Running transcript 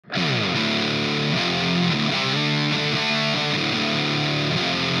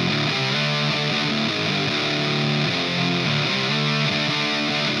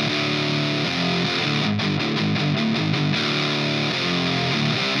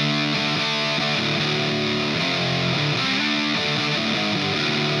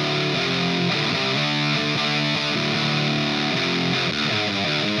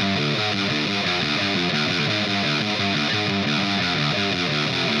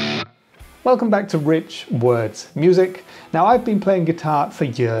Welcome back to Rich Words Music. Now, I've been playing guitar for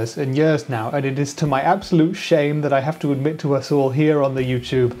years and years now, and it is to my absolute shame that I have to admit to us all here on the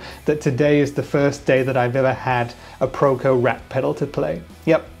YouTube that today is the first day that I've ever had a ProCo Rat pedal to play.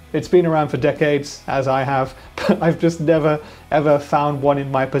 Yep, it's been around for decades, as I have, but I've just never ever found one in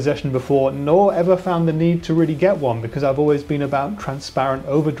my possession before, nor ever found the need to really get one, because I've always been about transparent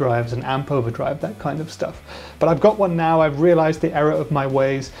overdrives and amp overdrive, that kind of stuff. But I've got one now, I've realized the error of my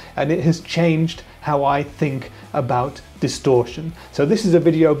ways, and it has changed how I think about distortion. So this is a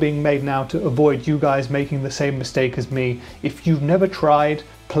video being made now to avoid you guys making the same mistake as me. If you've never tried,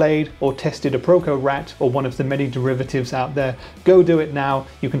 played or tested a ProCo Rat or one of the many derivatives out there, go do it now.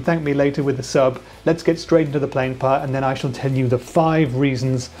 You can thank me later with a sub. Let's get straight into the playing part, and then I shall tell you the 5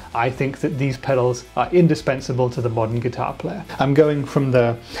 reasons I think that these pedals are indispensable to the modern guitar player. I'm going from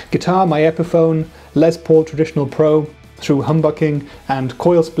the guitar, my Epiphone, Les Paul Traditional Pro, through humbucking and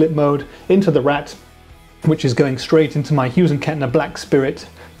coil split mode into the Rat, which is going straight into my Hughes & Kettner Black Spirit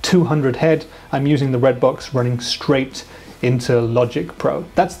 200 head. I'm using the red box running straight into Logic Pro.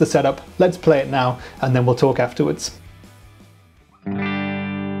 That's the setup. Let's play it now, and then we'll talk afterwards.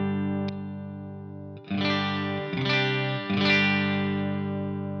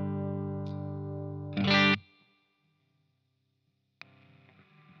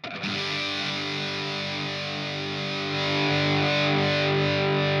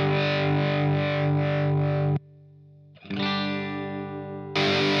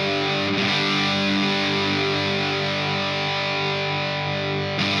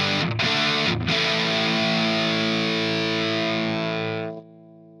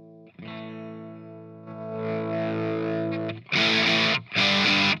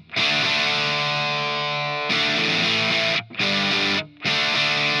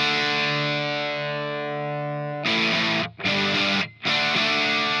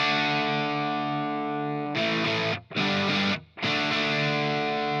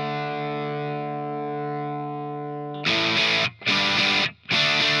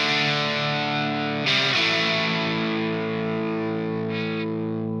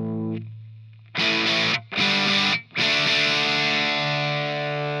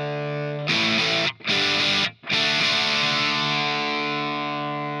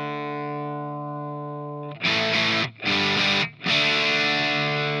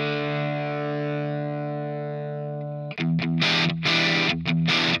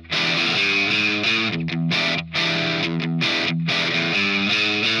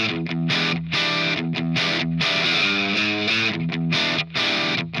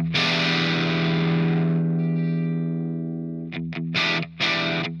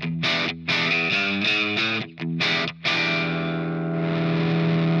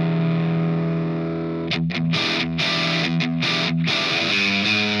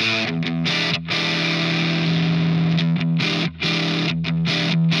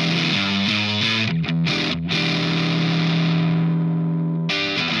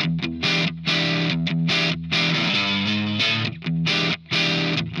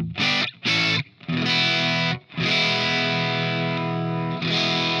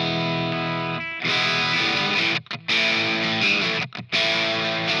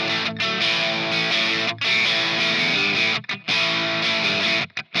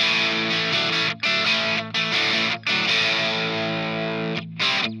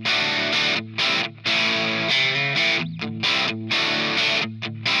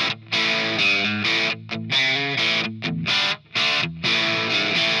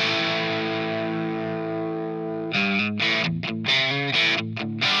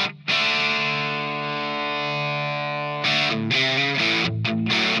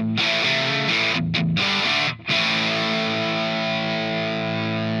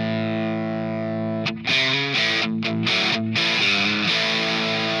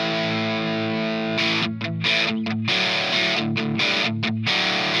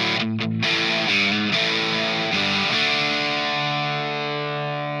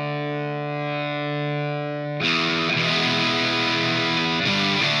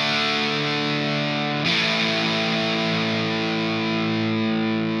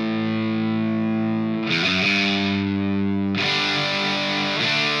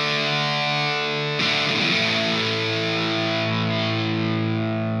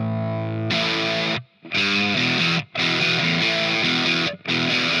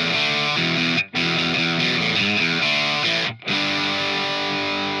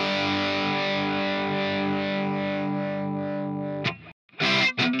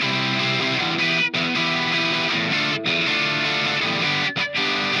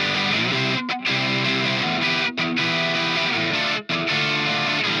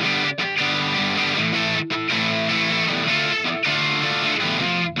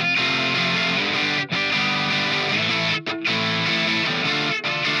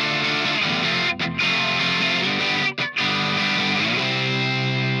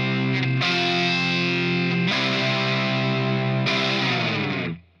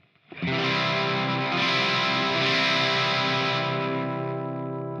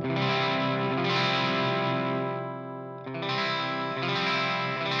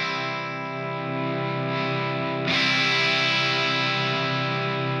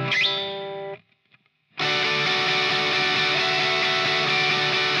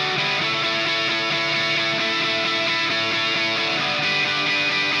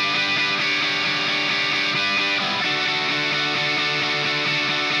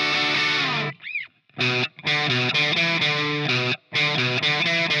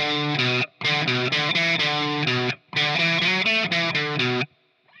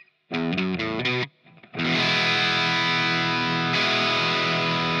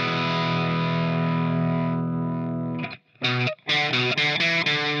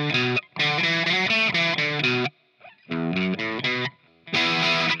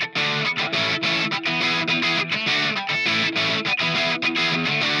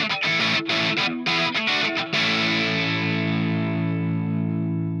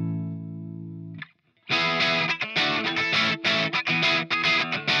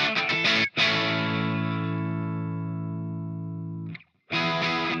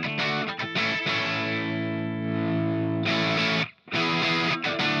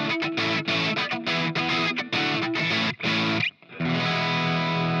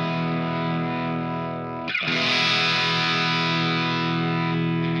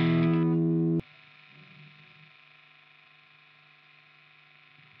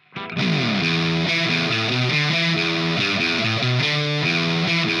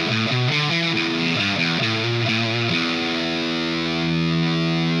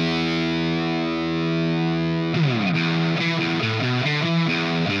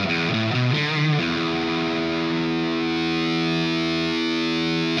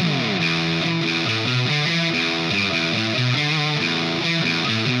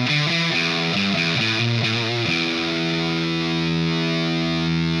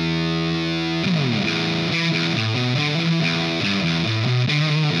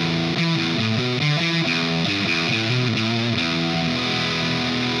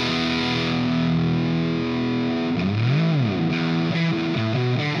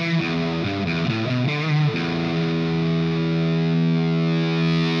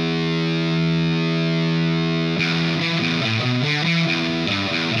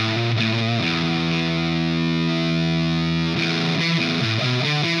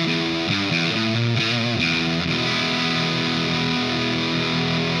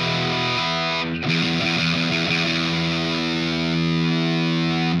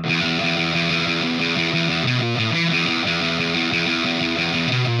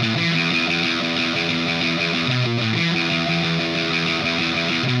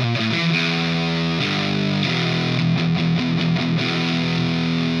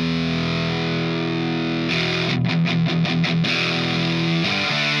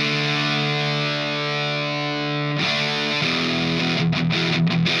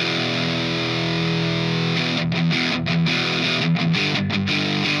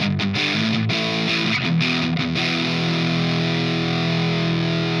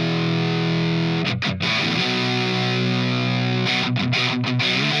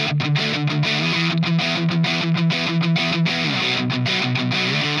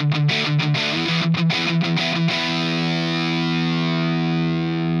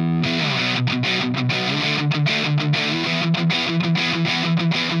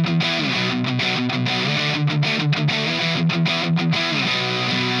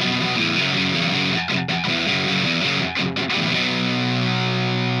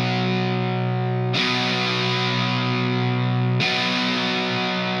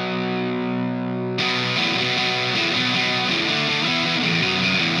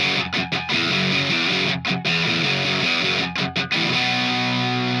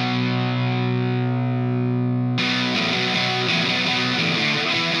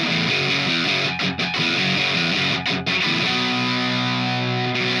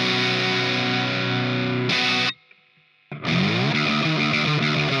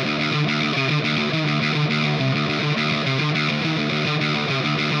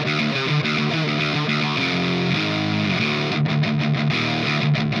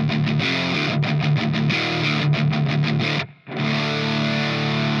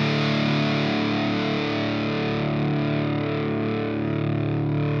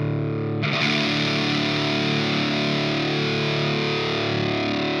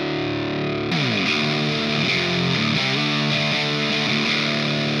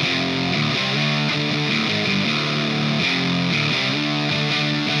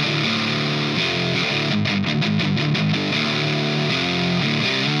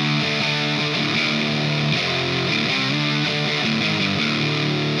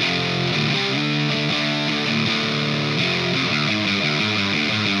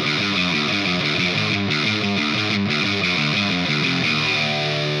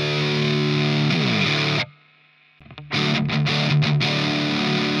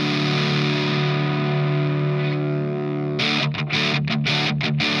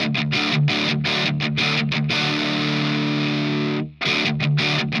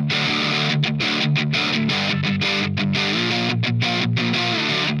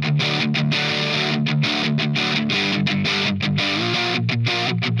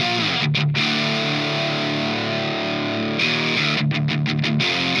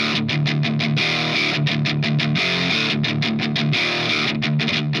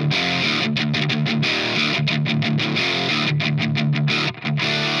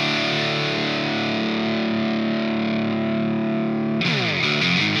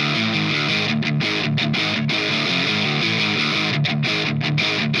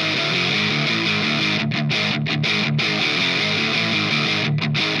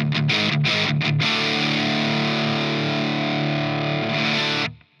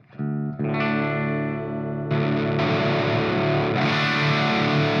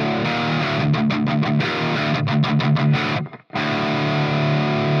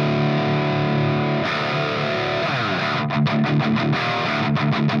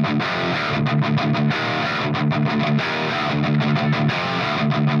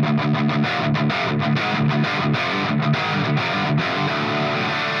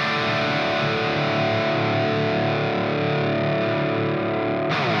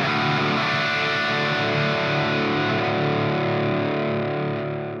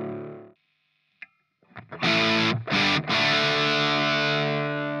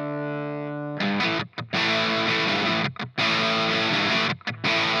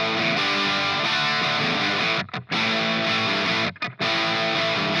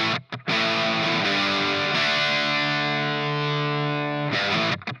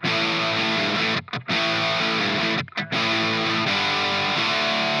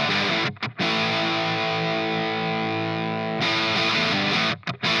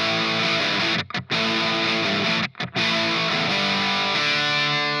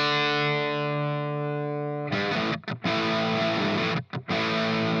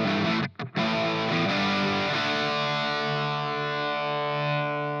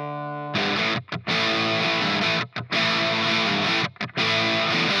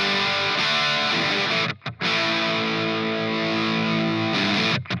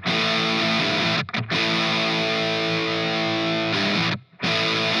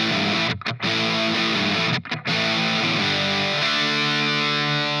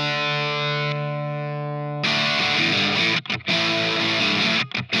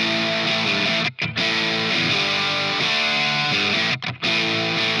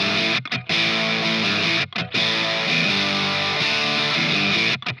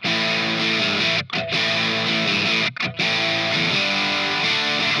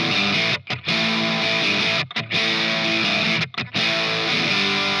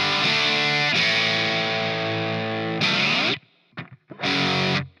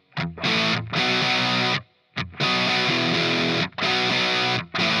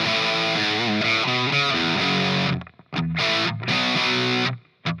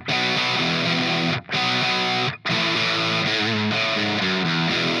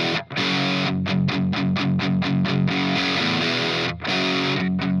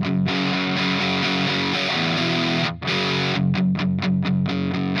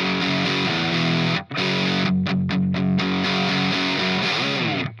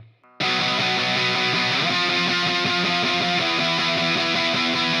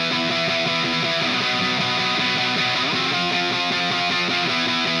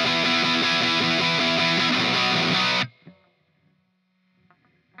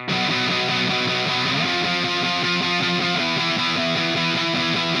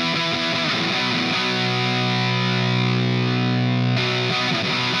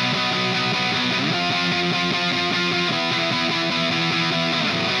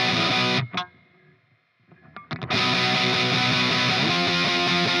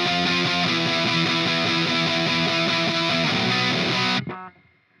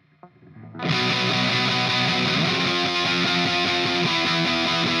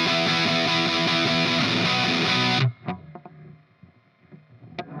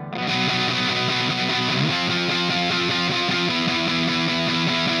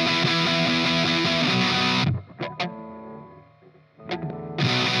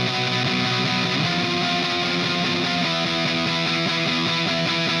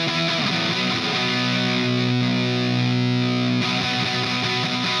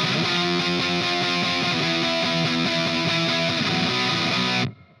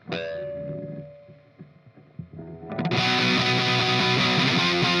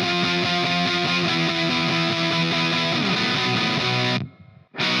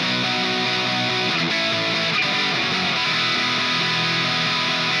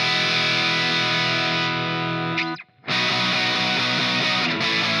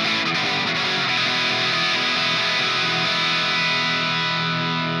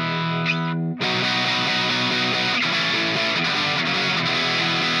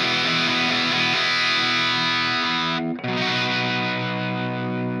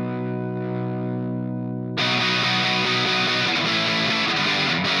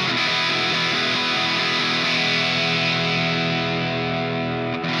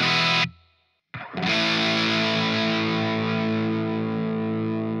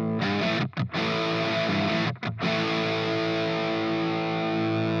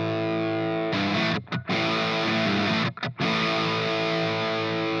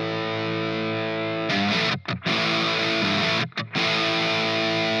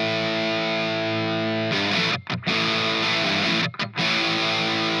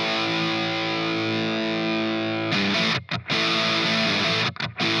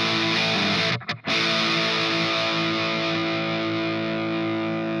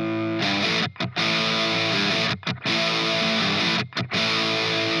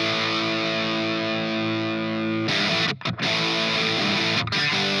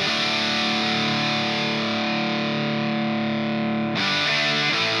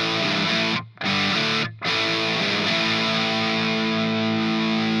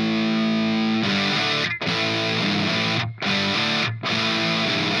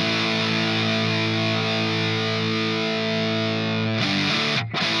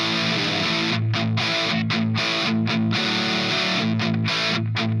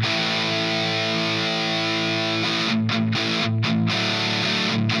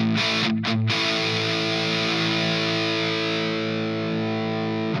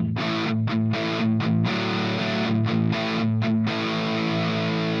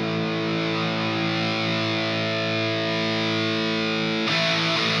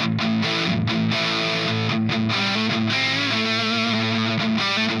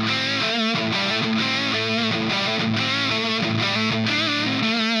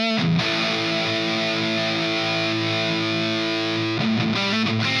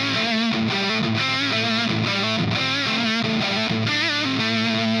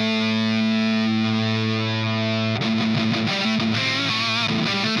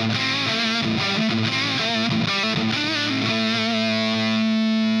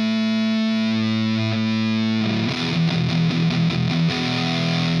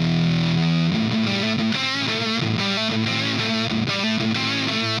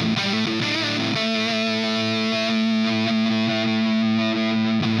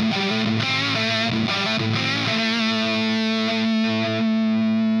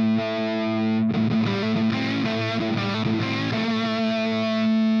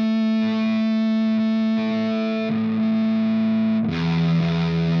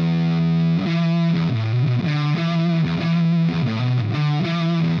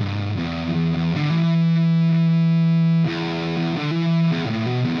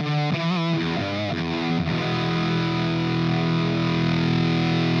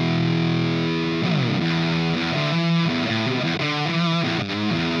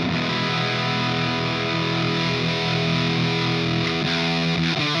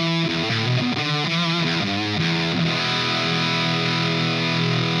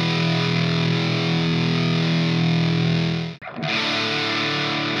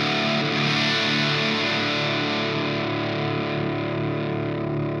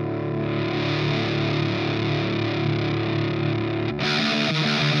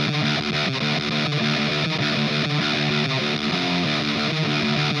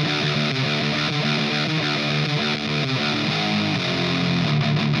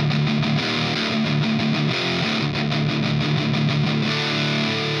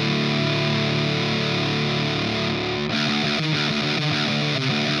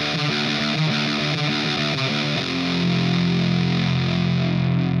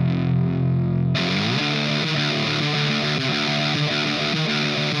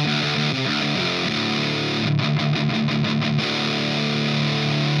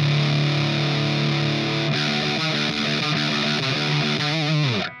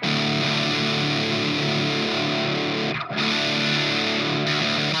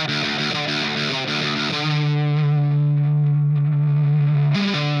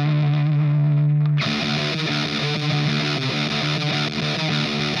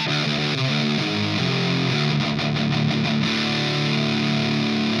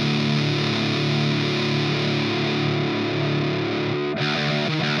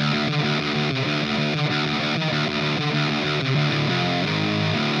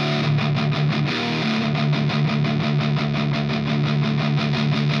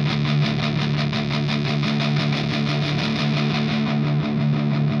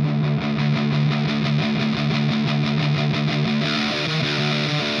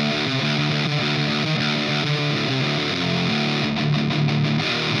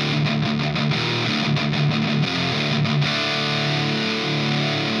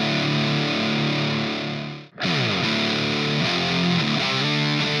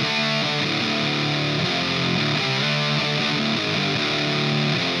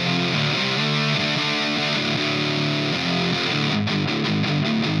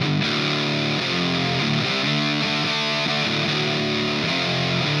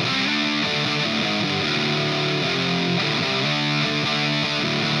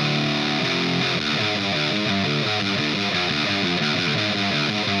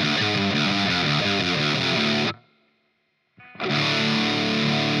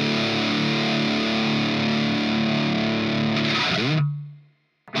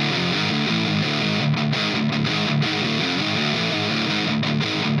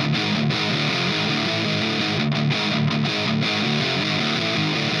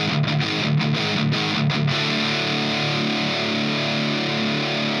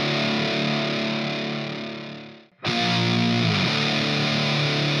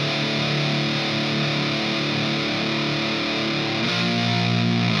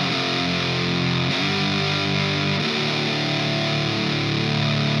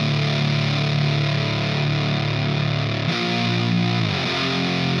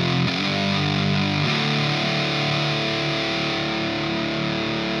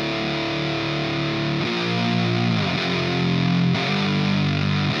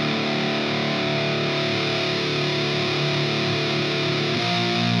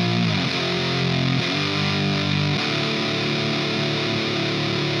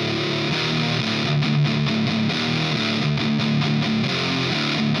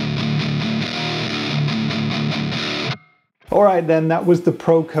 Alright then, that was the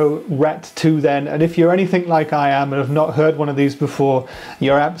ProCo Rat 2 then, and if you're anything like I am and have not heard one of these before,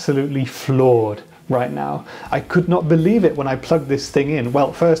 you're absolutely floored right now. I could not believe it when I plugged this thing in.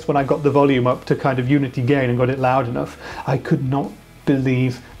 Well, first when I got the volume up to kind of unity gain and got it loud enough, I could not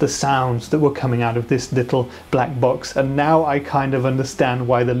believe the sounds that were coming out of this little black box, and now I kind of understand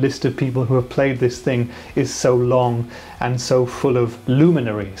why the list of people who have played this thing is so long and so full of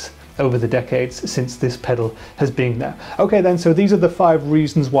luminaries over the decades since this pedal has been there. Okay then, so these are the 5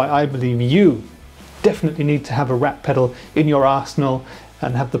 reasons why I believe you definitely need to have a Rat pedal in your arsenal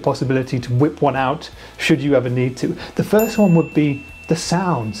and have the possibility to whip one out should you ever need to. The first one would be the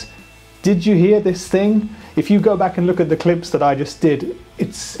sounds. Did you hear this thing? If you go back and look at the clips that I just did,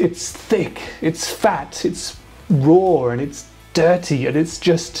 it's thick, it's fat, it's raw, and it's dirty, and it's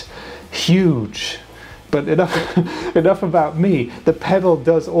just huge. But enough about me. The pedal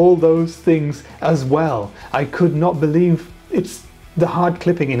does all those things as well. I could not believe it's the hard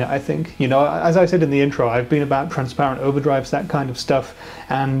clipping in it, I think. You know, as I said in the intro, I've been about transparent overdrives, that kind of stuff,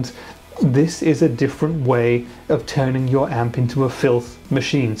 and this is a different way of turning your amp into a filth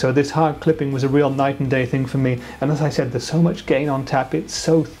machine. So this hard clipping was a real night and day thing for me, and as I said, there's so much gain on tap, it's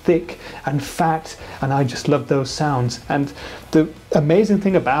so thick and fat, and I just love those sounds. And the amazing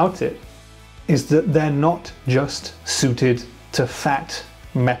thing about it is that they're not just suited to fat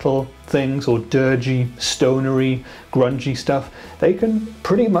metal things or dirgy, stonery, grungy stuff. They can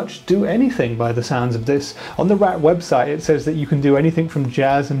pretty much do anything by the sounds of this. On the Rat website it says that you can do anything from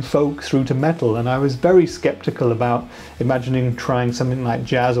jazz and folk through to metal, and I was very skeptical about imagining trying something like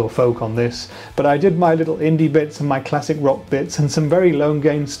jazz or folk on this, but I did my little indie bits and my classic rock bits and some very low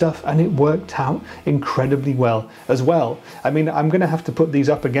gain stuff, and it worked out incredibly well as well. I mean, I'm gonna have to put these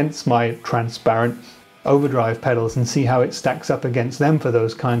up against my transparent overdrive pedals and see how it stacks up against them for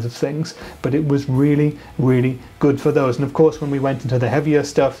those kinds of things, but it was really good for those. And of course when we went into the heavier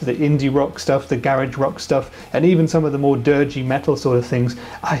stuff, the indie rock stuff, the garage rock stuff, and even some of the more dirgy metal sort of things,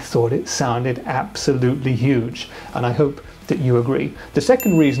 I thought it sounded absolutely huge, and I hope that you agree. The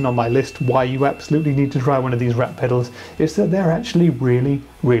second reason on my list why you absolutely need to try one of these Rat pedals is that they're actually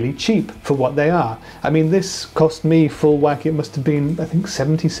really cheap for what they are. I mean, this cost me full whack, it must have been I think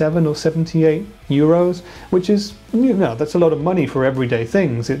 77 or 78 euros, which is, you know, that's a lot of money for everyday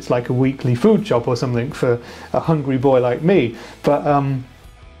things. It's like a weekly food shop or something for a hungry boy like me. But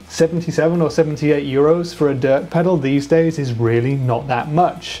 77 or 78 euros for a dirt pedal these days is really not that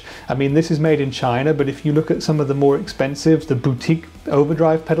much. I mean, this is made in China, but if you look at some of the more expensive, the boutique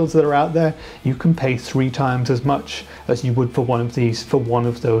overdrive pedals that are out there, you can pay 3 times as much as you would for one of these, for one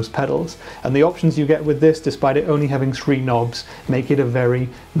of those pedals. And the options you get with this, despite it only having 3 knobs, make it a very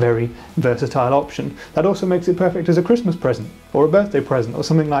versatile option. That also makes it perfect as a Christmas present or a birthday present or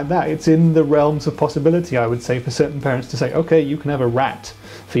something like that. It's in the realms of possibility, I would say, for certain parents to say, okay, you can have a Rat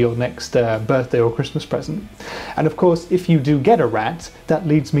for your next birthday or Christmas present. And of course, if you do get a Rat, that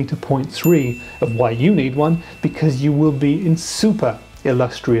leads me to point 3 of why you need one, because you will be in super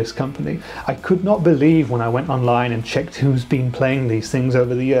illustrious company. I could not believe when I went online and checked who's been playing these things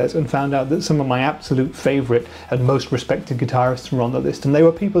over the years and found out that some of my absolute favourite and most respected guitarists were on the list, and they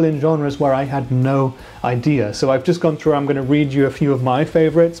were people in genres where I had no idea. So I've just gone through, I'm going to read you a few of my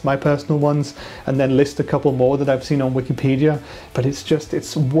favourites, my personal ones, and then list a couple more that I've seen on Wikipedia, but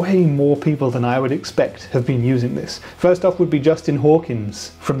it's way more people than I would expect have been using this. First off would be Justin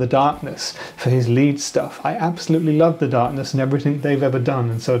Hawkins from The Darkness for his lead stuff. I absolutely love The Darkness and everything they've ever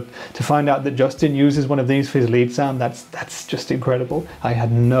done, and so to find out that Justin uses one of these for his lead sound, that's just incredible. I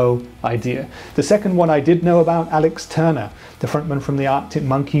had no idea. The second one I did know about, Alex Turner, the frontman from the Arctic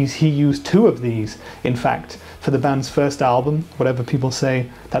Monkeys. He used 2 of these, in fact, for the band's first album, Whatever People Say,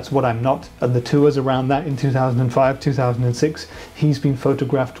 That's What I'm Not, and the tours around that in 2005, 2006. He's been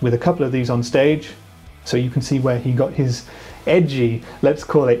photographed with a couple of these on stage, so you can see where he got his edgy, let's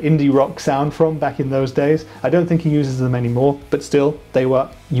call it indie rock sound from back in those days. I don't think he uses them anymore, but still, they were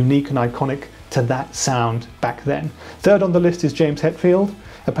unique and iconic to that sound back then. Third on the list is James Hetfield.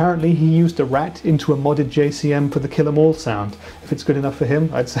 Apparently he used a Rat into a modded JCM for the Kill 'Em All sound. If it's good enough for him,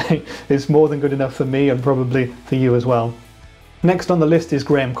 I'd say it's more than good enough for me and probably for you as well. Next on the list is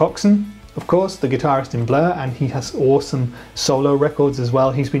Graham Coxon, of course, the guitarist in Blur, and he has awesome solo records as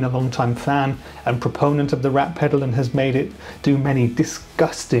well. He's been a long-time fan and proponent of the Rat pedal and has made it do many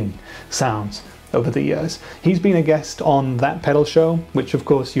disgusting sounds over the years. He's been a guest on That Pedal Show, which of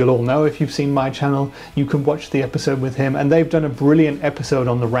course you'll all know if you've seen my channel. You can watch the episode with him, and they've done a brilliant episode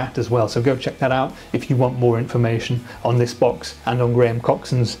on the Rat as well, so go check that out if you want more information on this box and on Graham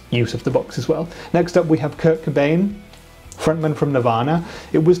Coxon's use of the box as well. Next up we have Kurt Cobain, frontman from Nirvana.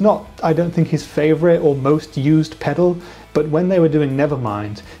 It was not, I don't think, his favourite or most used pedal, But when they were doing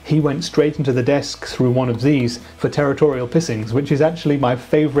Nevermind, he went straight into the desk through one of these for Territorial Pissings, which is actually my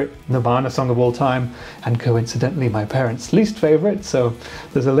favourite Nirvana song of all time, and coincidentally my parents' least favourite, so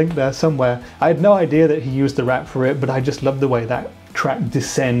there's a link there somewhere. I had no idea that he used the Rat for it, but I just love the way that track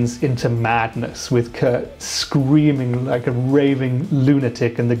descends into madness with Kurt screaming like a raving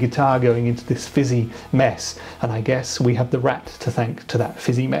lunatic and the guitar going into this fizzy mess, and I guess we have the Rat to thank to that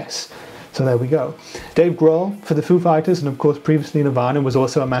fizzy mess. So there we go. Dave Grohl for the Foo Fighters, and of course previously Nirvana, was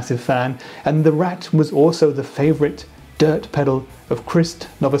also a massive fan, and the Rat was also the favourite dirt pedal of Krist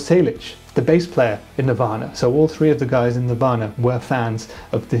Novoselic, the bass player in Nirvana. So all three of the guys in Nirvana were fans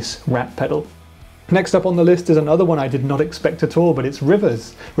of this Rat pedal. Next up on the list is another one I did not expect at all, but it's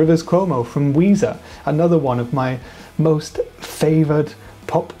Rivers Cuomo from Weezer, another one of my most favoured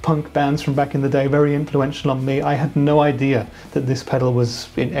pop punk bands from back in the day, very influential on me. I had no idea that this pedal was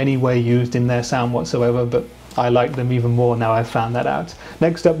in any way used in their sound whatsoever, but I like them even more now I've found that out.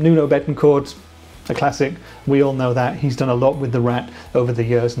 Next up, Nuno Bettencourt, a classic. We all know that. He's done a lot with the Rat over the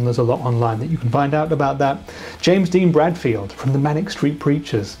years, and there's a lot online that you can find out about that. James Dean Bradfield from the Manic Street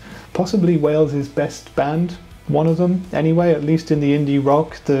Preachers, possibly Wales's best band, one of them anyway, at least in the indie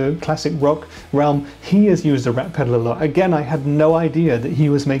rock, the classic rock realm. He has used the Rat pedal a lot. Again, I had no idea that he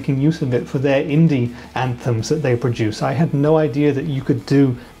was making use of it for their indie anthems that they produce. I had no idea that you could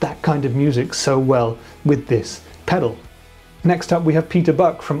do that kind of music so well with this pedal. Next up we have Peter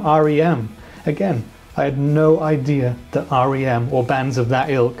Buck from REM. Again, I had no idea that REM or bands of that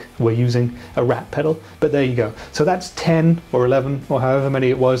ilk were using a Rat pedal, but there you go. So that's 10 or 11 or however many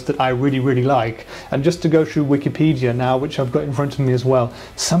it was that I really like. And just to go through Wikipedia now, which I've got in front of me as well,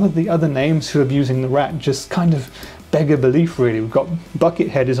 some of the other names who are using the Rat just kind of beg a belief, really. We've got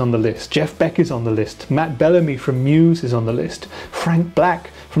Buckethead is on the list, Jeff Beck is on the list, Matt Bellamy from Muse is on the list, Frank Black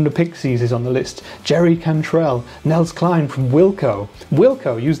from the Pixies is on the list, Jerry Cantrell, Nels Cline from Wilco.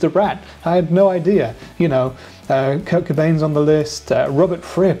 Wilco used the Rat. I had no idea. You know, Kurt Cobain's on the list, Robert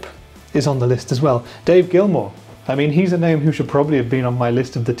Fripp is on the list as well, Dave Gilmour. I mean, he's a name who should probably have been on my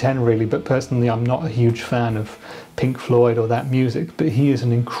list of the 10 really, but personally I'm not a huge fan of Pink Floyd or that music, but he is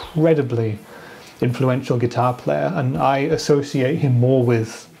an incredibly influential guitar player, and I associate him more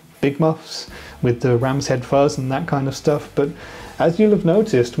with Big Muffs, with the Ram's Head Fuzz and that kind of stuff. But as you'll have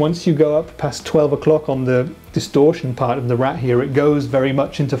noticed, once you go up past 12 o'clock on the distortion part of the Rat here, it goes very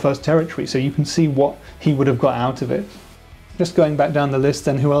much into fuzz territory, so you can see what he would have got out of it. Just going back down the list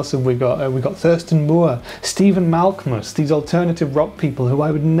then, who else have we got? We got Thurston Moore, Stephen Malkmus, these alternative rock people who I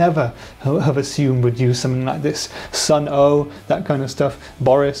would never have assumed would use something like this. Sun O, that kind of stuff.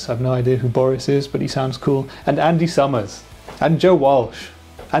 Boris, I've no idea who Boris is, but he sounds cool. And Andy Summers, and Joe Walsh,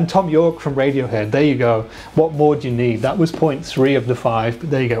 and Thom Yorke from Radiohead. There you go. What more do you need? That was point 3 of the 5,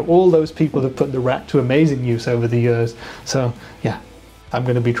 but there you go. All those people have put the Rat to amazing use over the years. So yeah, I'm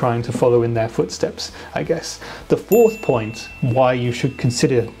going to be trying to follow in their footsteps, I guess. The fourth point why you should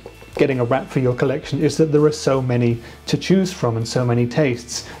consider getting a Rat for your collection is that there are so many to choose from and so many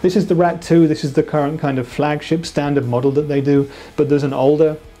tastes. This is the Rat 2, this is the current kind of flagship standard model that they do, but there's an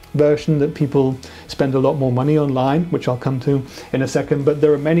older version that people spend a lot more money online, which I'll come to in a second, but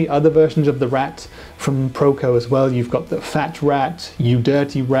there are many other versions of the Rat from ProCo as well. You've got the Fat Rat, You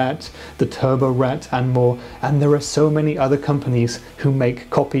Dirty Rat, the Turbo Rat and more, and there are so many other companies who make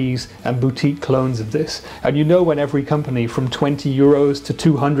copies and boutique clones of this. And you know, when every company from 20 euros to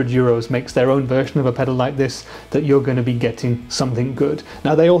 200 euros makes their own version of a pedal like this, that you're going to be getting something good.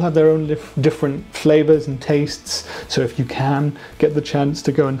 Now they all have their own different flavors and tastes, so if you can get the chance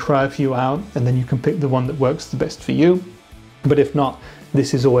to go and try a few out, and then you can pick the one that works the best for you. But if not,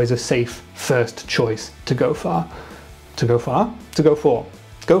 this is always a safe first choice to go far. To go far? To go for.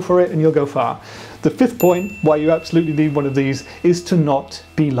 Go for it and you'll go far. The fifth point why you absolutely need one of these is to not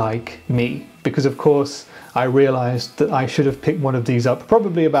be like me. Because of course I realized that I should have picked one of these up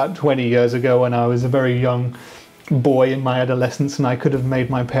probably about 20 years ago when I was a very young boy in my adolescence, and I could have made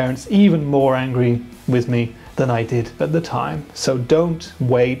my parents even more angry with me than I did at the time. So don't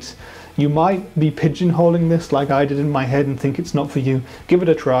wait. You might be pigeonholing this like I did in my head and think it's not for you. Give it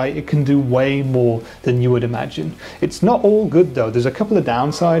a try. It can do way more than you would imagine. It's not all good though. There's a couple of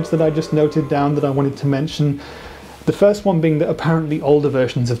downsides that I just noted down that I wanted to mention. The first one being that apparently older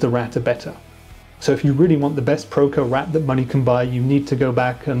versions of the Rat are better. So if you really want the best ProCo Rat that money can buy, you need to go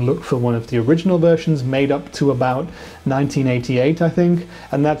back and look for one of the original versions made up to about 1988, I think.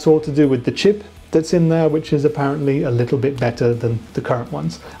 And that's all to do with the chip that's in there, which is apparently a little bit better than the current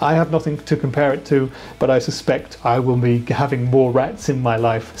ones. I have nothing to compare it to, but I suspect I will be having more Rats in my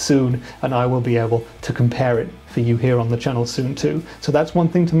life soon, and I will be able to compare it for you here on the channel soon too. So that's one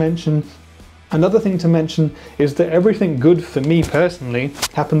thing to mention. Another thing to mention is that everything good for me personally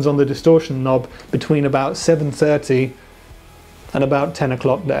happens on the distortion knob between about 7:30 and about 10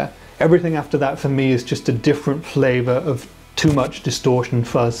 o'clock there. Everything after that for me is just a different flavour of too much distortion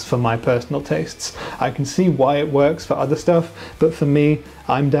fuzz for my personal tastes. I can see why it works for other stuff, but for me,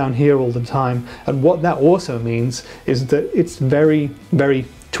 I'm down here all the time. And what that also means is that it's very, very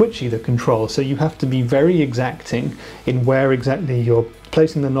twitchy, the control. So you have to be very exacting in where exactly you're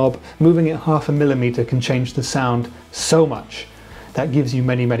placing the knob. Moving it 0.5 millimeter can change the sound so much. That gives you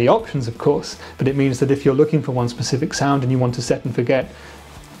many, many options, of course, but it means that if you're looking for one specific sound and you want to set and forget,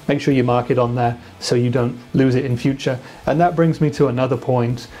 make sure you mark it on there so you don't lose it in future. And that brings me to another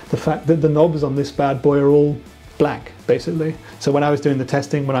point, the fact that the knobs on this bad boy are all black, basically. So when I was doing the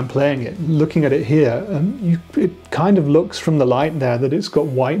testing, when I'm playing it, looking at it here, it kind of looks from the light there that it's got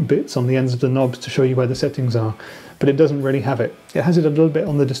white bits on the ends of the knobs to show you where the settings are, but it doesn't really have it. It has it a little bit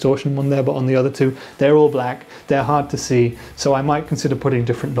on the distortion one there, but on the other two, they're all black, they're hard to see, so I might consider putting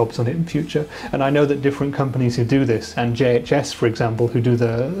different knobs on it in future. And I know that different companies who do this, and JHS, for example, who do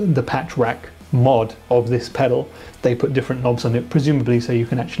the patch rack mod of this pedal, they put different knobs on it, presumably so you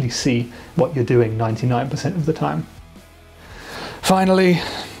can actually see what you're doing 99% of the time. Finally,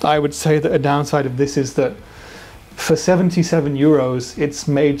 I would say that a downside of this is that for 77 euros, it's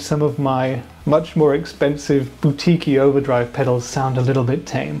made some of my much more expensive boutique-y overdrive pedals sound a little bit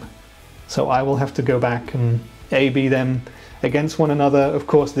tame. So I will have to go back and A/B them against one another. Of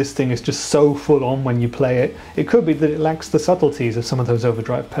course, this thing is just so full on when you play it. It could be that it lacks the subtleties of some of those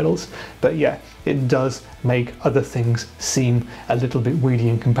overdrive pedals, but yeah, it does make other things seem a little bit weedy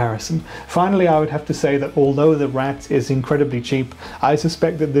in comparison. Finally, I would have to say that although the Rat is incredibly cheap, I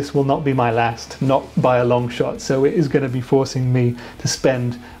suspect that this will not be my last, not by a long shot, so it is going to be forcing me to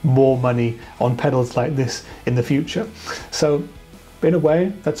spend more money on pedals like this in the future. So in a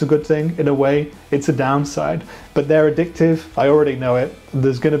way, that's a good thing. In a way, it's a downside. But they're addictive. I already know it.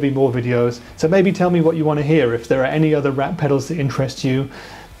 There's going to be more videos. So maybe tell me what you want to hear. If there are any other Rat pedals that interest you,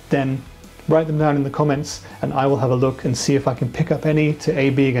 then write them down in the comments and I will have a look and see if I can pick up any to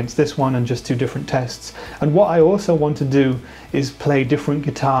A/B against this one and just do different tests. And what I also want to do is play different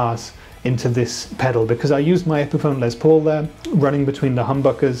guitars into this pedal, because I used my Epiphone Les Paul there, running between the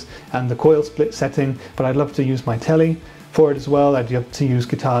humbuckers and the coil split setting, but I'd love to use my Telly for it as well. I'd love to use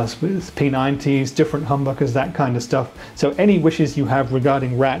guitars with P90s, different humbuckers, that kind of stuff. So any wishes you have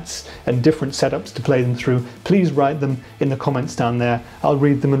regarding Rats and different setups to play them through, please write them in the comments down there. I'll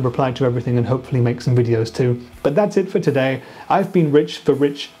read them and reply to everything and hopefully make some videos too. But that's it for today. I've been Rich for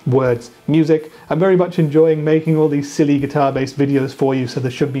Rich Words Music. I'm very much enjoying making all these silly guitar-based videos for you, so there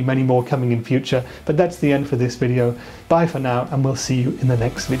should be many more coming in future. But that's the end for this video. Bye for now, and we'll see you in the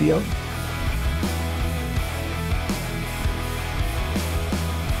next video.